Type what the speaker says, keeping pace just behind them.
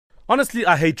Honestly,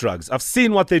 I hate drugs. I've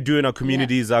seen what they do in our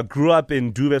communities. I grew up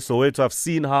in Dube, Soweto. I've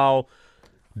seen how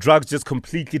drugs just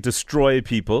completely destroy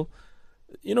people.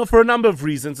 For a number of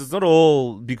reasons. It's not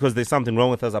all because there's something wrong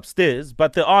with us upstairs,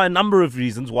 but there are a number of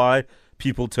reasons why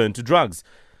people turn to drugs.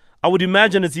 I would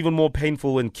imagine it's even more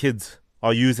painful when kids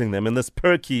are using them. And this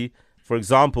perky, for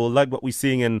example, like what we're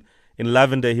seeing in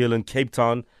Lavender Hill in Cape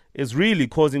Town, is really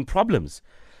causing problems.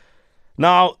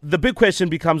 Now, the big question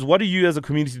becomes, what do you as a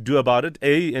community do about it?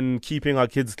 A, in keeping our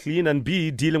kids clean, and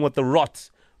B, dealing with the rot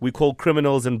we call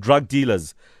criminals and drug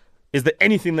dealers. Is there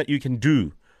anything that you can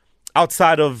do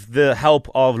outside of the help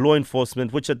of law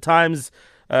enforcement, which at times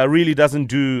really doesn't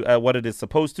do what it is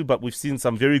supposed to, but we've seen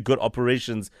some very good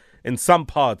operations in some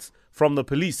parts from the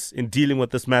police in dealing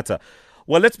with this matter?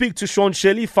 Well, let's speak to Shaun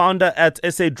Shelly, founder at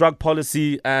SA Drug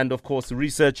Policy and, of course,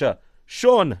 researcher.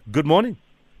 Shaun, good morning.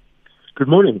 Good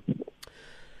morning.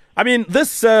 I mean,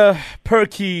 this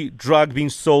perky drug being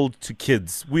sold to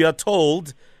kids, we are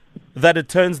told that it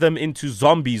turns them into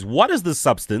zombies. What is this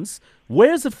substance?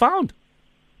 Where is it found?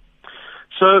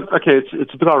 So, okay,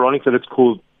 it's a bit ironic that it's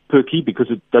called perky because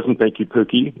it doesn't make you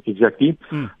perky exactly.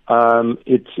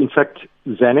 It's, in fact,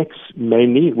 Xanax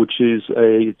mainly, which is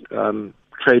a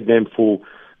trade name for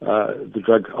the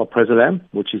drug alprazolam,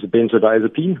 which is a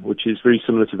benzodiazepine, which is very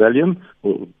similar to Valium.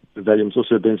 Well, Valium is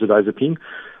also a benzodiazepine.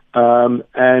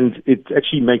 And it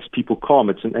actually makes people calm.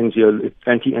 It's an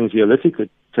anti-anxiolytic. It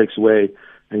takes away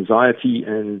anxiety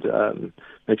and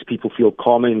makes people feel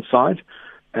calmer inside.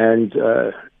 And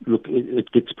look,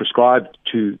 it gets prescribed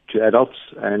to adults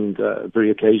and very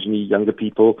occasionally younger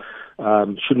people.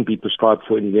 Shouldn't be prescribed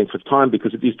for any length of time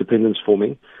because it is dependence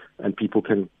forming and people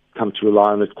can come to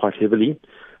rely on it quite heavily.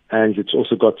 And it's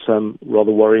also got some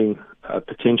rather worrying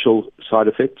potential side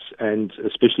effects, and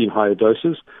especially in higher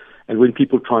doses. And when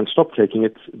people try and stop taking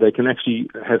it, they can actually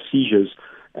have seizures,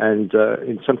 and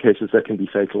in some cases that can be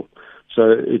fatal.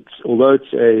 So although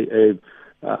it's a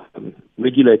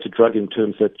regulated drug in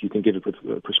terms that you can get it with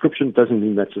a prescription, doesn't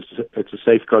mean that it's a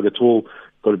safe drug at all.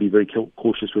 Got to be very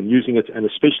cautious when using it, and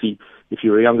especially if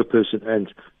you're a younger person,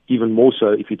 and even more so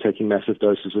if you're taking massive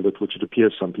doses of it, which it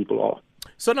appears some people are.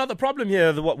 So now the problem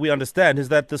here, what we understand, is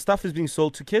that the stuff is being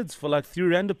sold to kids for like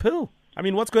 £3 a pill. I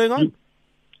mean, what's going on?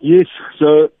 Yes,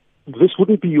 so this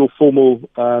wouldn't be your formal,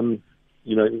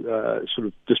 sort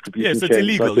of distribution chain. Yes, it's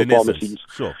illegal like in pharmacies. essence.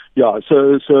 Sure. Yeah,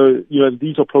 so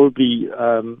these are probably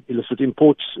illicit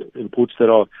imports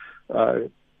that are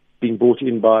being brought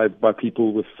in by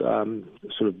people with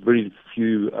sort of very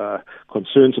few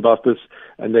concerns about this,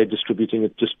 and they're distributing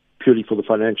it just purely for the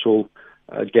financial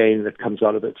gain that comes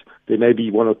out of it. There may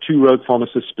be one or two rogue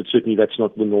pharmacists, but certainly that's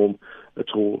not the norm at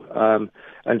all.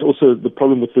 And also the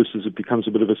problem with this is it becomes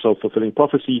a bit of a self-fulfilling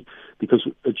prophecy, because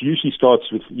it usually starts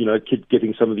with, a kid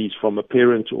getting some of these from a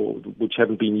parent or which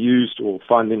haven't been used, or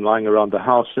find them lying around the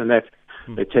house, and that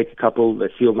they take a couple, they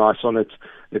feel nice on it.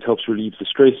 It helps relieve the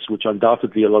stress, which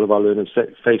undoubtedly a lot of our learners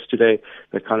face today,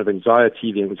 that kind of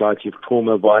anxiety, the anxiety of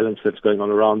trauma, violence that's going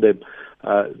on around them.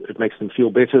 It makes them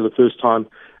feel better the first time,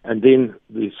 and then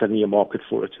there's suddenly a market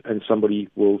for it, and somebody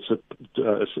will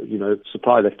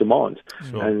supply that demand.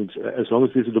 Sure. And as long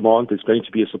as there's a demand, there's going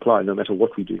to be a supply, no matter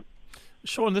what we do.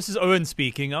 Shaun, this is Owen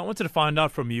speaking. I wanted to find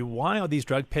out from you, why are these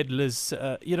drug peddlers,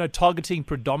 targeting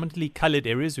predominantly coloured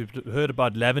areas? We've heard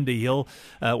about Lavender Hill,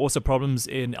 also problems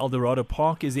in Eldorado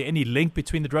Park. Is there any link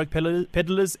between the drug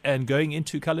peddlers and going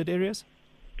into coloured areas?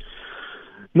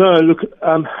 No, look,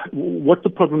 what the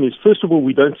problem is, first of all,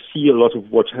 we don't see a lot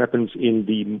of what happens in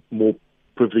the more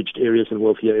privileged areas and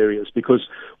wealthier areas, because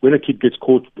when a kid gets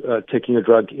caught taking a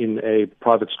drug in a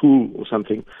private school or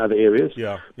something in other areas,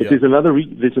 there's another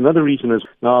reason.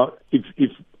 Now,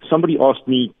 if somebody asked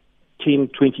me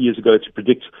 10, 20 years ago to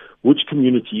predict which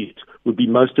communities would be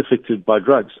most affected by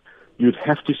drugs, you'd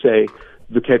have to say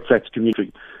the Cape Flats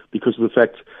community, because of the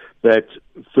fact that,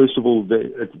 first of all,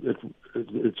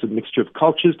 it's a mixture of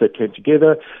cultures that came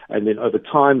together, and then over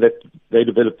time that they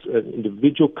developed an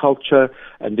individual culture,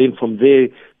 and then from there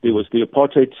was the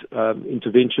apartheid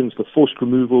interventions, the forced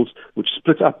removals, which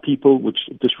split up people, which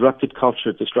disrupted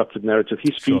culture, disrupted narrative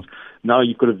history. Sure. Now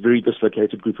you've got a very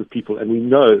dislocated group of people, and we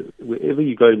know wherever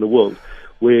you go in the world,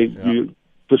 where you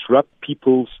disrupt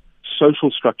people's social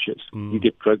structures, you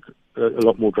get a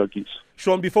lot more drug use.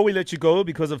 Shaun, before we let you go,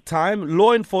 because of time,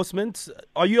 law enforcement,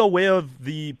 are you aware of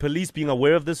the police being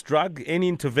aware of this drug? Any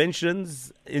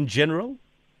interventions in general?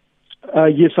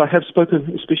 Yes, I have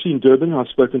spoken, especially in Durban. I've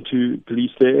spoken to police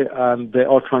there. They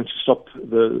are trying to stop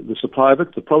the supply of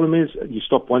it. The problem is, you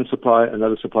stop one supply,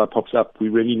 another supply pops up. We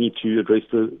really need to address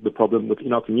the problem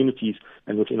within our communities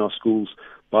and within our schools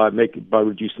by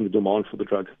reducing the demand for the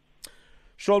drug.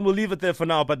 Shaun, we'll leave it there for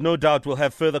now, but no doubt we'll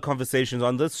have further conversations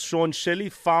on this. Shaun Shelly,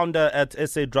 founder at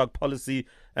SA Drug Policy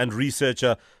and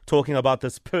researcher, talking about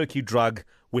this perky drug.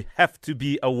 We have to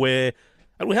be aware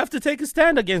and we have to take a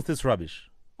stand against this rubbish,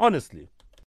 honestly.